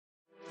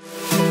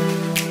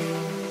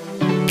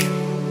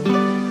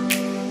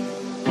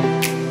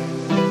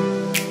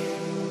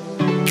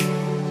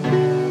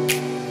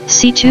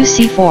c2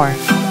 c4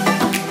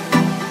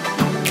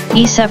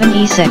 e7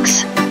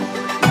 e6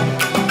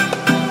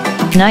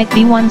 knight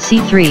b1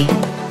 c3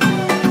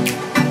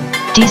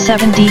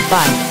 d7 d5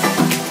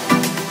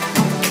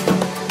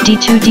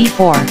 d2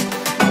 d4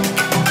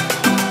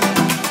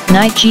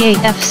 knight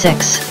g8 f6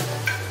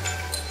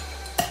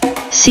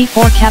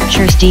 c4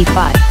 captures d5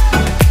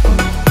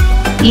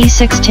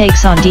 e6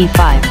 takes on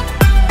d5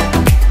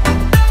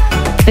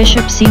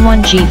 bishop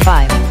c1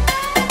 g5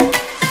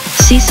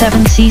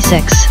 c7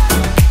 c6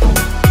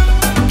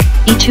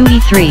 e2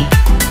 e3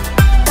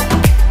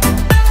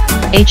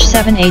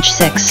 h7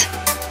 h6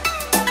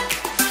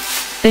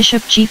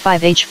 bishop g5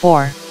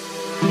 h4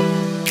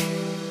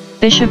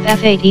 bishop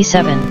f8 e7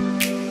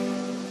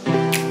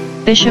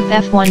 bishop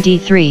f1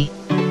 d3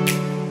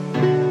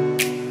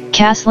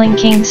 castling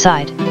king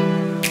side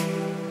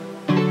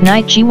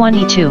knight g1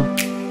 e2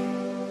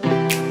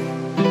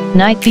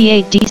 knight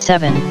b8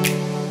 d7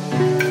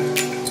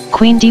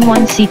 queen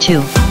d1 c2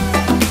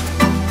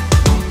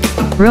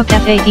 rook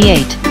f8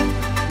 e8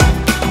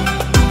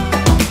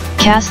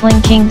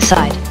 castling king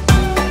side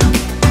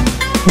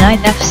knight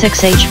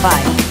f6 h5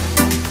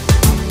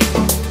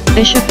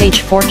 bishop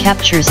h4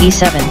 captures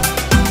e7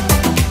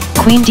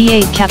 queen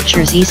d8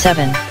 captures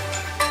e7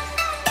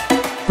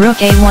 rook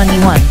a1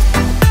 e1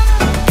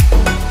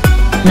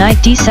 knight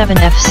d7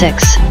 f6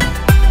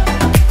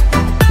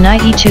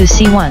 knight e2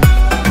 c1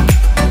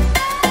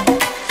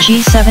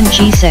 g7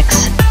 g6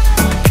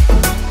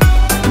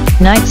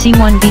 knight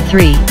c1 b3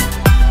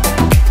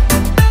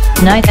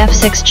 knight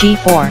f6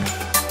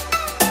 g4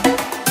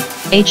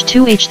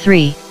 h2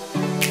 h3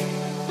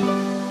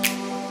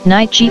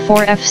 knight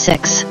g4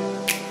 f6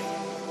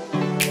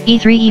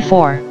 e3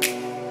 e4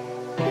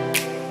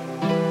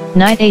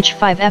 knight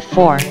h5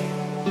 f4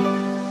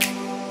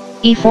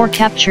 e4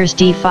 captures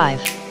d5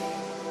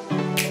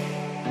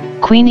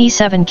 queen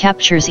e7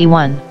 captures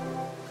e1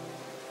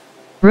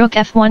 rook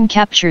f1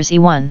 captures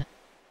e1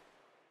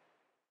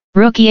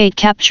 rook e8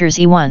 captures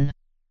e1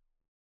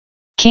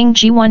 king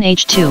g1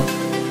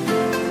 h2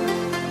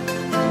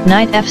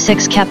 knight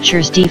f6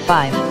 captures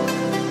d5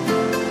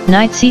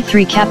 knight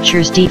c3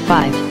 captures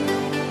d5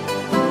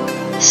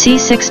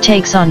 c6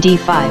 takes on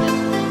d5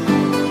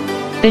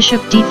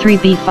 bishop d3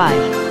 b5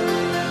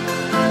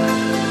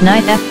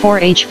 knight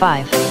f4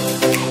 h5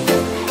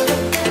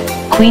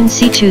 queen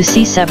c2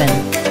 c7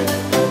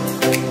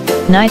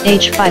 knight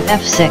h5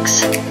 f6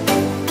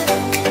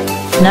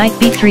 knight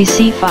b3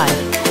 c5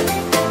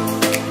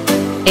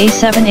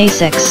 a7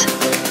 a6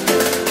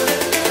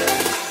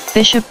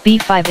 bishop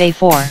b5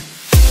 a4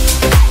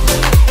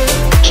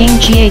 king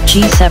g8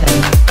 g7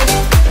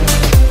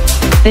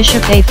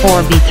 bishop a4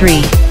 b3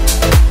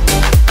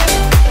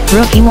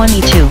 rook e1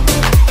 e2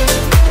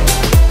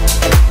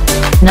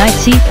 knight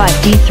c5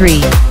 d3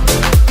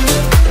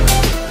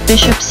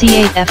 bishop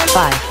c8 f5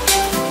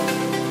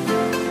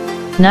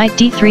 knight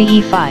d3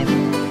 e5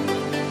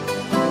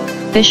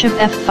 bishop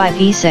f5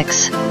 e6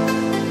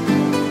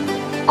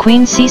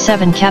 queen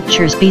c7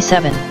 captures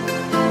b7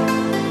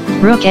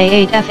 rook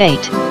a8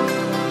 f8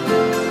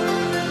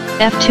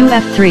 f2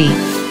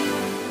 f3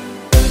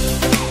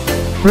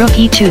 rook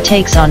e2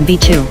 takes on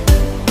b2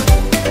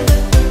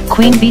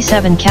 queen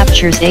b7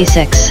 captures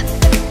a6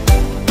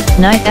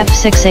 knight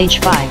f6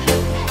 h5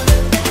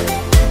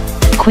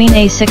 queen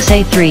a6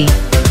 a3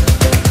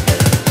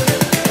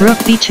 rook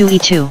b2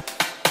 e2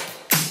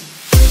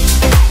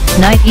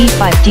 knight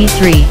e5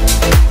 d3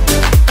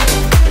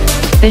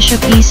 bishop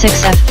e6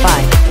 f5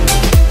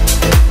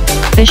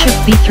 bishop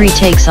b3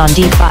 takes on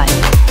d5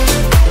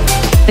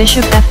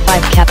 bishop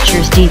f5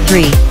 captures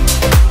d3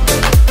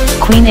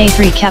 queen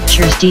a3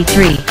 captures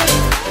d3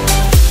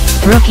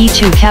 rook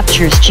e2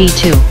 captures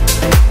g2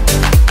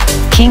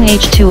 king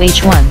h2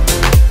 h1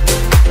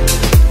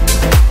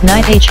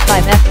 knight h5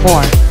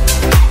 f4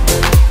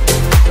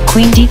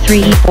 queen d3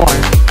 e4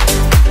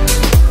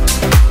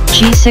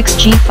 g6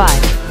 g5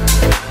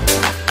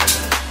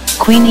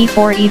 queen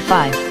e4 e5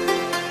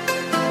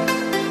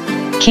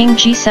 king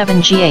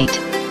g7 g8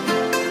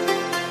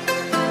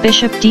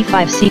 bishop d5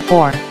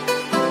 c4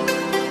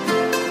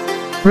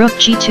 rook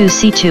g2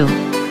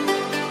 c2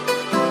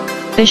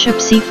 bishop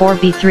c4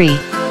 b3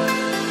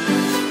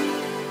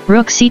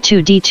 rook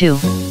c2 d2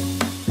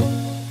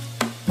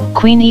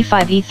 queen e5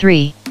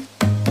 e3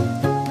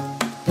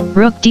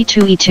 rook d2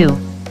 e2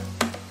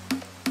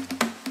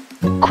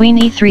 queen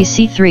e3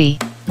 c3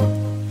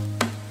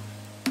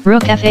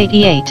 rook f8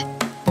 e8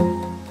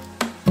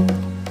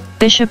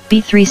 bishop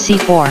b3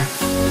 c4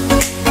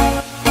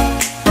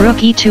 rook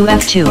e2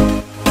 f2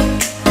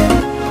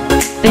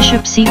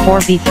 bishop c4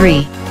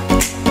 b3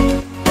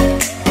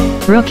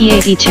 rook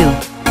e8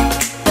 e2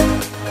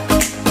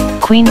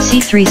 queen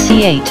c3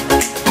 c8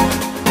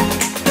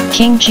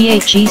 king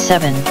g8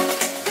 g7